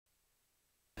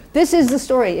This is the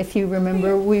story. If you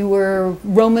remember, we were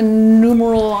Roman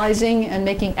numeralizing and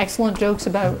making excellent jokes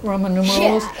about Roman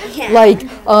numerals. Like,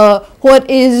 what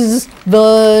is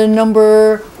the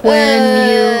number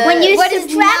when you what is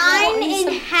subtract 9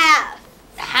 in half?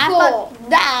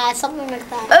 Something like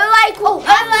that.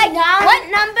 What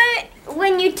number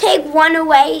when you take 1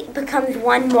 away becomes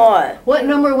 1 more? What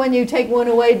number when you take 1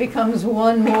 away becomes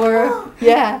 1 more?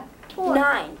 Yeah.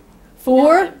 9.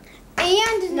 4?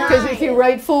 And 9. Because if you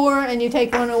write 4 and you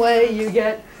take 1 away, you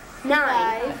get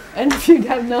 9. And if you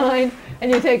have 9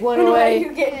 and you take 1 away,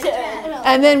 You get 10.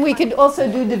 and then we could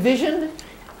also do division.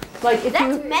 Like if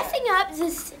That's messing up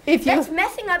this. That's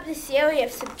messing up the theory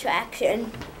of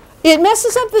subtraction. it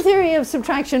messes up the theory of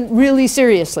subtraction really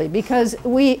seriously, because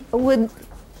we would.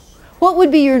 What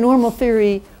would be your normal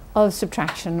theory of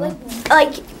subtraction?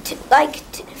 Like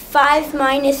 5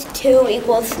 minus 2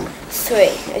 equals 3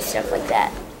 or stuff like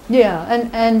that. Yeah,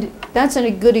 and that's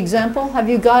a good example. Have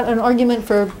you got an argument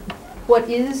for what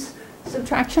is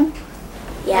subtraction?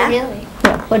 Yeah. Really?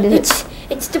 Yeah, what is it?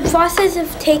 It's the process of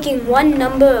taking one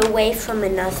number away from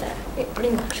another.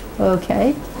 Pretty much.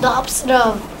 Okay. The opposite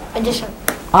of addition.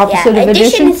 Opposite of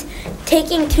addition? is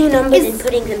taking 2 numbers and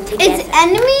putting them together. It's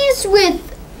enemies with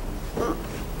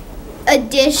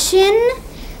addition,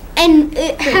 and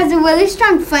it has a really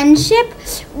strong friendship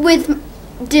with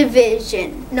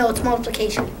division. No, it's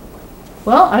multiplication.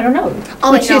 Well, I don't know.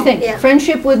 Oh, what do you think? yeah.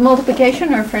 Friendship with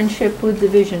multiplication or friendship with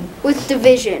division? With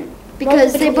division,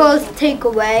 because they both take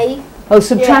away. Oh,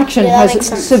 subtraction Yeah, that makes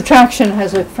sense. subtraction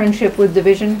has a friendship with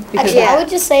division. Because Actually, I would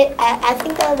just say I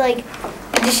think that like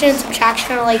addition and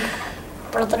subtraction are like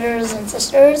brothers and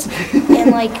sisters,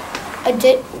 and like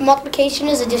multiplication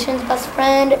is addition's best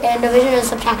friend, and division is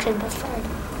subtraction's best friend.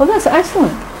 well, that's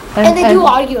excellent. And they do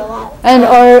argue a lot. And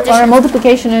are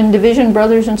multiplication and division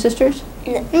brothers and sisters?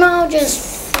 No,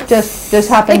 just Just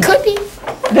happen. it could be.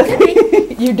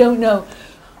 You don't know.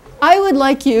 I would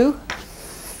like you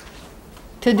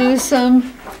to do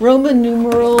some Roman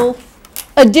numeral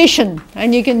addition.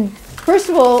 And you can, first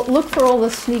of all, look for all the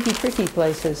sneaky, tricky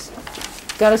places.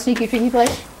 Got a sneaky, tricky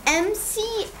place?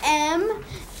 MCM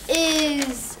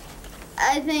is,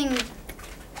 I think,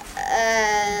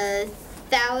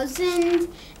 1,000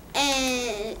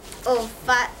 and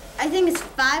I think it's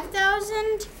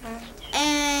 5,000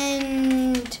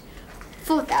 and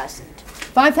 4,000.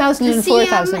 5,000 and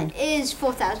 4,000. CM is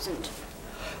 4,000.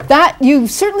 That,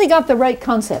 you've certainly got the right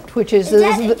concept, which is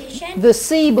that addition? the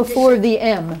C before the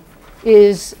M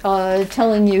is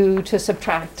telling you to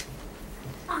subtract,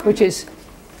 which is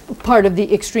part of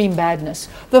the extreme badness.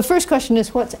 The first question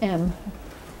is, what's M?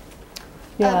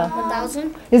 Yeah,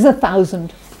 1,000. is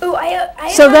 1,000. Oh, I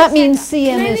So that understand. means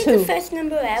CM Can I is read who? the first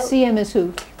number out? CM is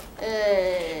who?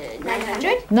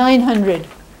 900? 900.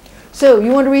 So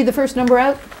you want to read the first number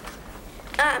out?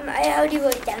 I already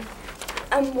wrote it down.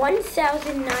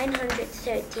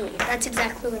 1,913. That's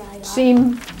exactly what I got.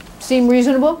 Seem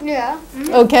reasonable? Yeah.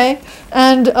 Okay.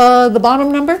 And the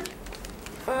bottom number?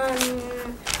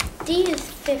 D is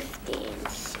 15.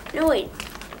 No, wait.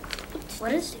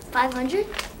 What is it? 500?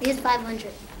 D is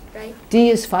 500, right? D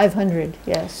is 500,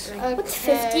 yes. What's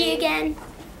 50 again?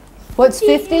 What's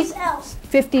 50? is L.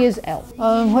 50 is L.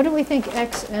 What do we think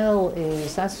XL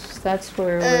is? That's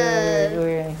where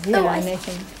we're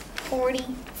making 40.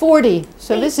 40.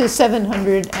 So this is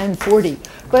 740.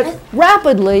 But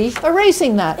rapidly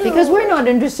erasing that, because we're not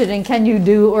interested in can you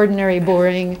do ordinary,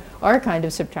 boring, our kind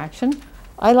of subtraction.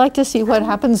 I like to see what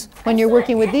happens when you're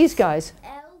working with these guys.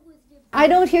 I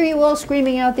don't hear you all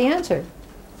screaming out the answer.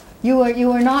 You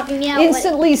are not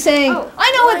instantly saying,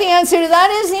 I know what the answer to that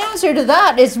is. The answer to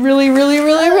that is really, really,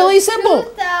 really, really simple.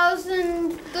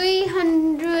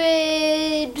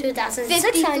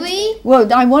 2,353.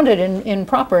 Well, I want it in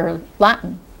proper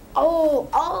Latin.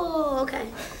 Oh, okay.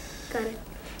 Got it.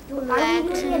 Are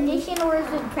we doing addition or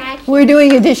subtraction? We're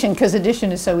doing addition because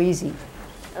addition is so easy.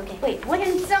 Okay. Wait, what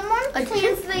Can someone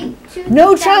translate 2,000?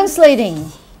 No translating.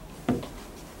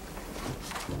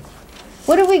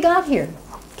 What have we got here?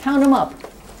 Count them up.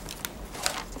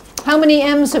 How many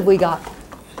M's have we got?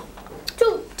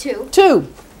 2. 2.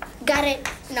 Got it.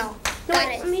 No. Got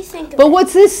Let it. me think. But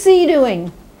what's this C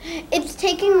doing? It's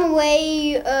taking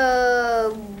away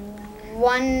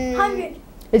 100.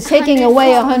 It's taking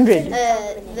away 100.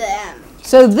 The M.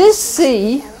 So this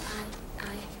C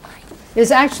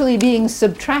is actually being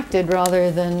subtracted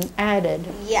rather than added.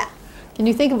 Yeah. Can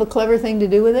you think of a clever thing to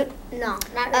do with it? No,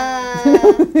 not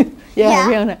really. Yeah,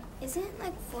 Rihanna. Isn't it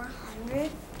like 400?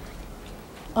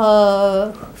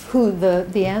 Who,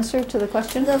 the answer to the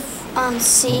question? The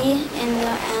C and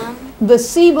the M. The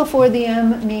C before the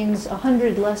M means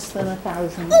 100 less than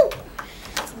 1,000.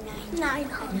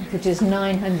 900. which is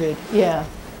 900, yeah.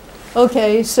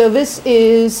 Okay, so this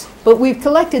is, but we've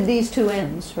collected these two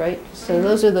m's, right? So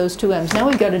those are those two m's. Now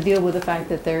we've got to deal with the fact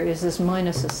that there is this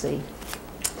minus a c.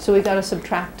 So we've got to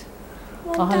subtract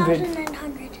 100.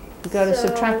 1,900. We've got to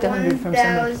subtract 100 from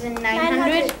something.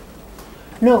 1,900.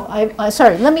 No, I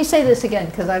sorry, let me say this again,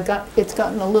 because it's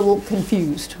gotten a little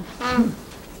confused.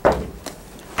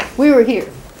 We were here.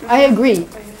 I agree.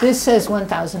 This says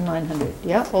 1,900.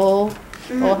 Yeah, all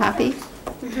happy?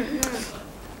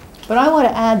 But I want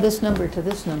to add this number to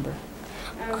this number.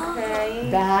 Okay.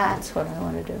 That's what I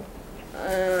want to do.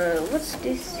 What's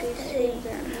this?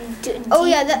 Oh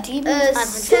yeah, that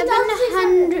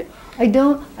 700. I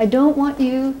don't want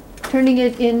you turning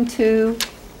it into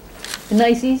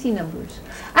nice, easy numbers.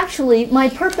 Actually, my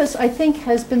purpose, I think,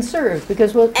 has been served,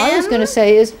 because what I was going to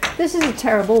say is, this is a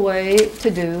terrible way to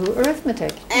do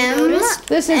arithmetic.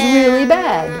 This is really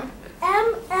bad.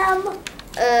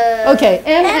 Okay,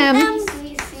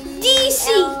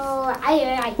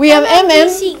 DC. We have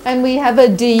and we have a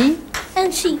D,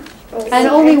 And C. and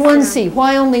only one C.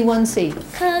 Why only one C?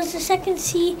 Because the second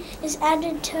C is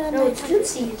added to... No, it's two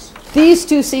C's. These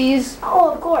two C's.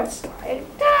 Oh, of course.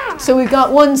 So we've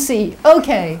got one C.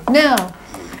 Okay, now,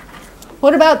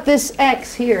 what about this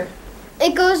X here?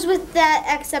 It goes with that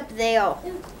X up there.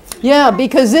 Yeah,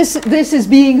 because this is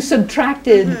being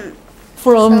subtracted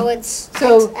from... So it's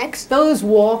X. Those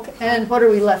walk, and what are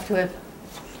we left with?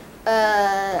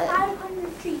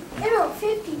 503. No,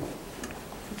 50.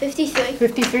 53.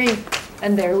 53.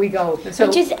 And there we go. So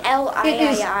Which is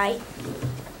LIII.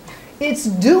 it's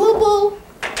doable,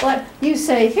 but you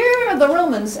say, here are the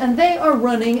Romans, and they are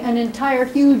running an entire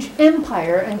huge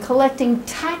empire and collecting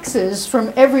taxes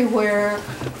from everywhere,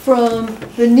 from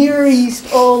the Near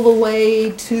East all the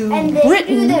way to And they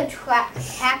Britain. do their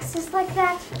taxes like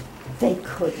that? They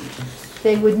couldn't.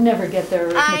 They would never get their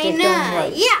arithmetic done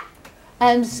right. Yeah.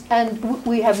 And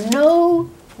we have no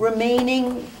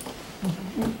remaining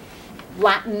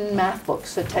Latin math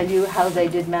books that tell you how they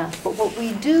did math. But what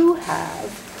we do have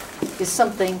is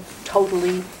something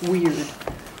totally weird,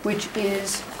 which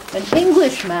is an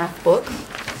English math book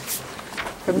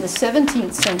from the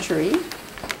 17th century.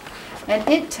 And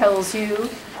it tells you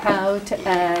how to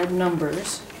add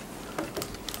numbers.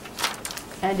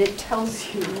 And it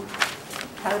tells you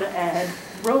how to add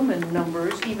Roman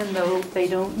numbers, even though they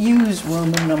don't use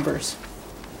Roman numbers.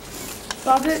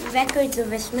 Robert Record's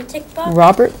arithmetic book?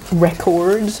 Robert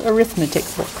Record's arithmetic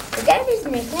book. Is that his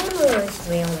nickname or his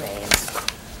real name?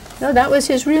 No, that was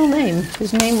his real name.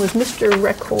 His name was Mr.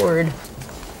 Record.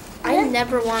 I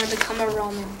never want to become a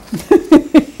Roman.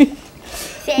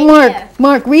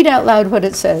 Mark, read out loud what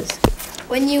it says.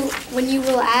 When you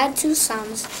will add two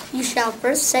sums, you shall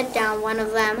first set down one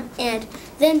of them, and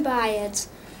then by it,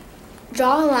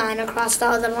 draw a line across the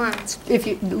other lines. If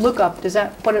you look up, is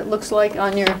that what it looks like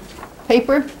on your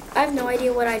paper? I have no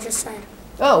idea what I just said.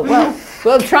 Oh,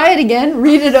 well, try it again.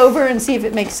 Read it over and see if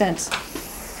it makes sense.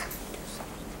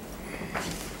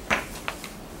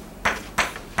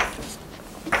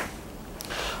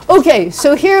 Okay,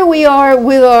 so here we are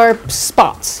with our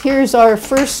spots. Here's our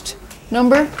first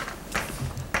number.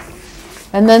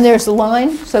 And then there's the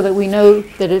line so that we know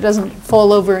that it doesn't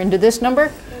fall over into this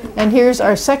number. And here's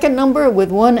our second number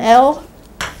with one L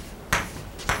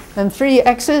and three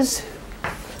X's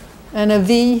and a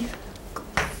V.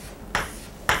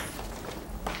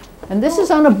 And this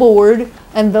is on a board,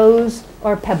 and those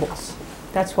are pebbles.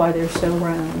 That's why they're so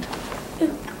round.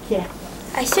 Yeah.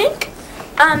 I think,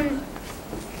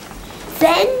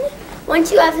 then,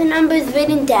 once you have the numbers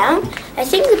written down, I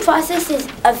think the process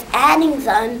of adding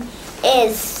them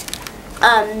is,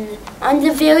 on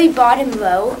the very bottom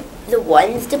row, the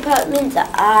ones department, the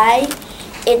I,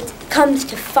 it comes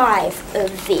to 5 of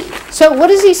V. So what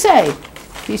does he say?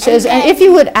 He says, and if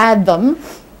you would add them,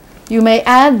 you may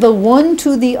add the one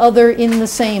to the other in the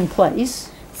same place.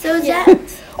 So that,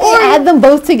 Or add them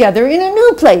both together in a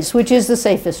new place, which is the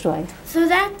safest way. so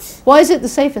that's, Why is it the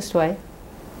safest way?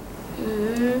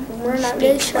 We're not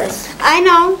really sure. I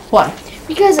know. Why?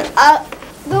 Because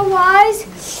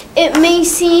otherwise, it may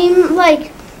seem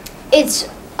like it's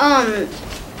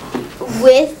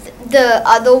with the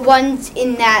other ones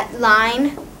in that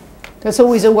line. That's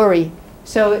always a worry.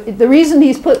 So the reason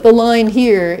he's put the line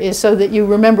here is so that you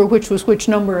remember which was which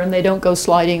number and they don't go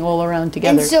sliding all around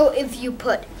together. And so if you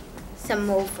put some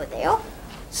over there.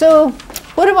 So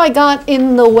what have I got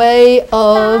in the way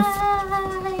of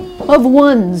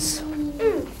ones?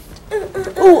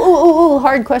 Ooh,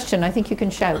 hard question. I think you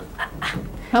can shout.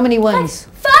 How many ones?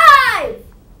 5!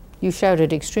 You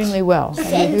shouted extremely well.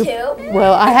 Then 2.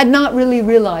 Well, I had not really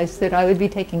realized that I would be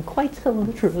taken quite so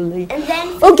literally. And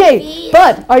then for Okay, V,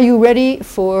 but are you ready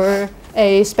for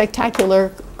a spectacular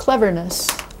cleverness?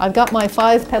 I've got my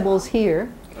 5 pebbles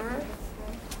here.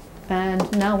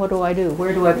 And now what do I do?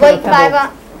 Where do I put a Wait,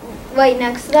 pebble? right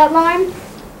next to that line.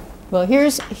 Well,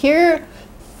 here.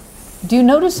 Do you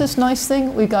notice this nice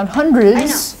thing? We've got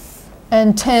hundreds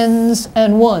and tens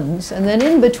and ones, and then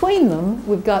in between them,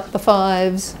 we've got the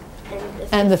 5s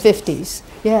and the 50s.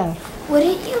 Yeah,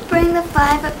 wouldn't you bring the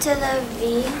 5 up to the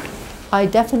V? I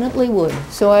definitely would.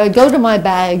 So I would go to my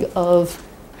bag of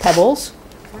pebbles,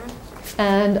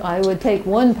 and I would take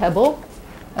 1 pebble,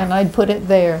 and I'd put it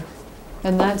there,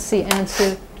 and that's the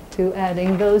answer to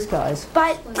adding those guys.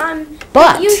 But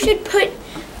But- you should put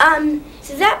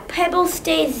so that pebble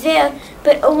stays there,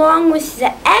 but along with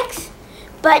the X,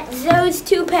 but those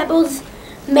 2 pebbles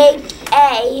make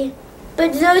A,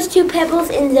 but those 2 pebbles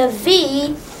in the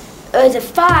V or the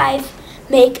 5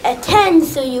 make a 10,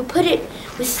 so you put it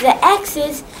with the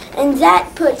X's, and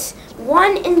that puts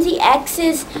 1 in the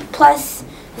X's plus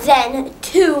then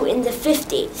 2 in the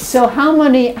 50s. So how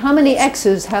many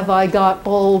X's have I got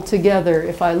all together?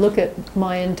 If I look at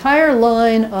my entire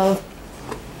line of,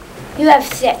 You have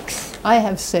 6. I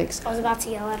have 6. I was about to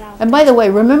yell it out. And by the way,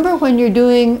 remember when you're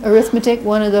doing arithmetic,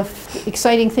 one of the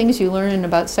exciting things you learn in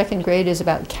about 2nd grade is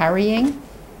about carrying?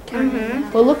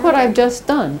 Well, look what I've just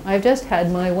done. I've just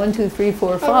had my 1, 2, 3,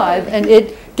 4, 5, and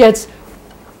it gets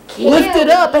lifted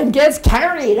up and gets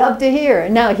carried up to here.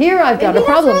 Now here I've got a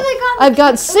problem. I've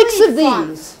got 6 of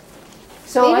these.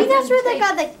 So Maybe I that's can where they take-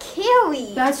 got the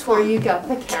carry. That's where you got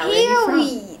the carry from.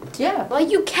 Carry. Yeah, Well,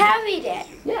 you carried it.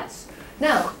 yes.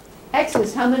 Now,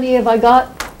 X's, how many have I got?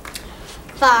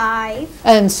 5.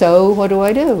 And so what do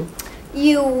I do?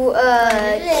 You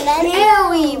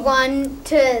carry 1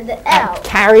 to the L.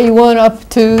 Carry 1 up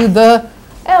to the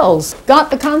L's.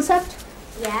 Got the concept?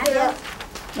 Yeah.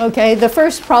 Okay, the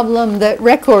first problem that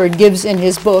Record gives in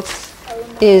his book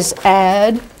is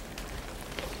add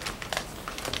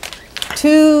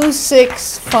 2,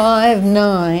 6, 5,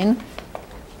 9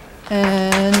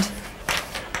 and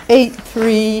 8,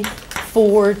 3,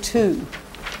 4, 2.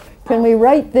 Can we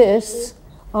write this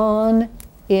on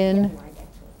in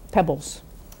pebbles?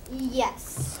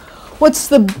 Yes. What's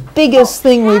the biggest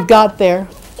thing we've got there?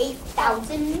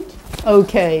 8,000.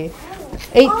 Okay,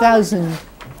 8,000.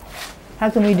 How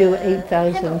can we do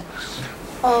 8,000?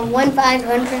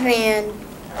 1,500 and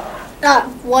not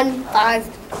 1,5.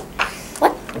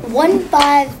 What?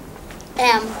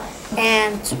 1,5M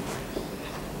and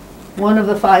One of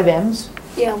the 5 M's.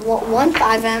 yeah,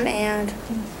 1,5M and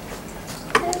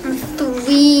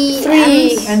 3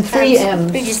 3 And 3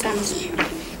 M's. 3 just M's.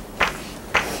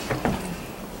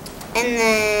 And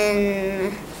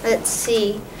then, let's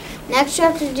see. Next you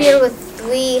have to deal with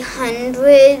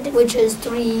 300. Which is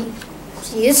 3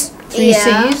 C's. 3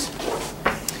 Yeah. C's.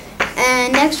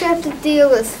 And next you have to deal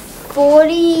with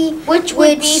 40. Which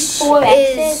would be 4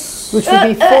 X's. Which would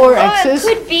be 4 X's.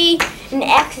 It could be an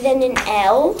X then an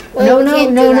L. No, we no,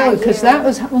 can't no, do no, that because here. that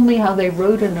was only how they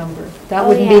wrote a number. That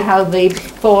wouldn't be yeah. how they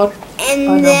thought a And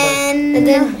number. then, And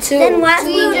then 2. Then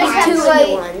lastly, We we just have have 2 to in the write-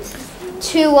 ones.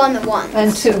 2 on the 1.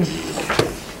 And 2.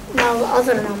 No, the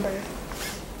other number.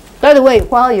 By the way,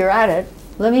 while you're at it,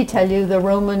 let me tell you the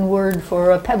Roman word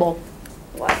for a pebble,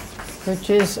 What? which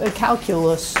is a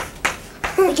calculus.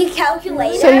 Like a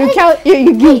calculator. So you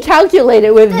calculate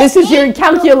it with, this is your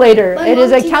calculator. It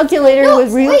is a calculator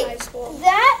with real. Wait,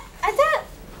 that, I thought,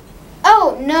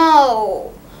 oh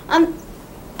no.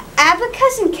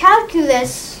 Abacus and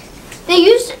calculus, they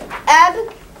use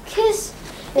abacus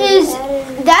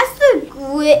that's the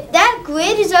grid, that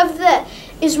grid is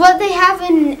what they have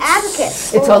in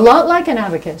abacus. It's a lot like an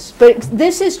abacus, but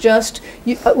this is just,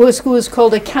 was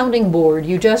called a counting board.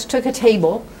 You just took a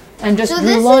table and just So drew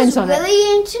this lines is on it.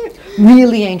 really ancient?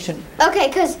 Really ancient. Okay,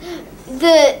 because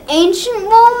the ancient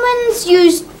Romans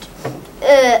used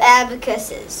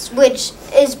abacuses, which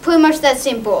is pretty much that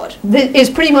same board. It's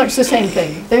pretty much the same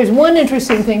thing. There's one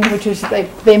interesting thing, which is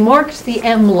they marked the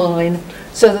M line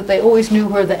so that they always knew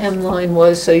where the M line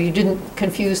was, so you didn't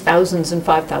confuse thousands and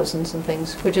 5,000s and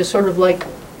things, which is sort of like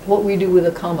what we do with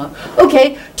a comma.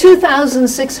 Okay,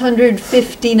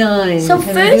 2,659. So Can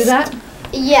we do first- that?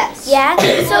 Yes. Yeah.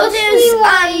 So there's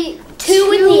 2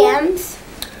 with the M's.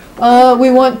 We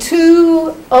want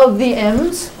 2 of the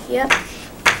M's. Yep.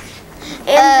 And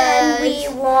then we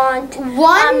want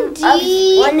 1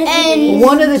 D one of the and D's.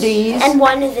 One of the D's and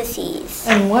 1 of the C's.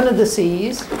 and 1 of the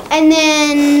C's. and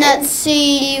then let's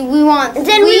see, we want Then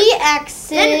 3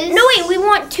 X's. No wait, we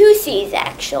want 2 C's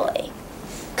actually.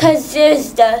 Cause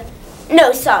there's the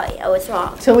No, sorry, I was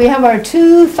wrong. So we have our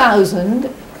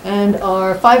 2,000 and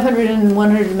our 500 and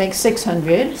 100 makes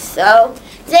 600. So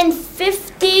then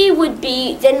 50 would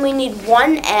be, then we need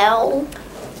 1 L.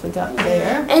 We got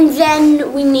there. And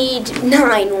then we need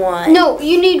 9 1. No,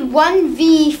 you need 1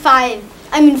 V5.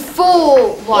 I mean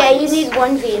 4 1. Yeah, you need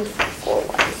 1 V and 4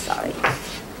 1, sorry.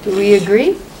 Do we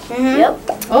agree?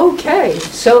 Yep. Okay,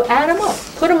 so add them up.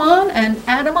 Put them on and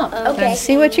add them up. Okay. And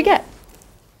see what you get.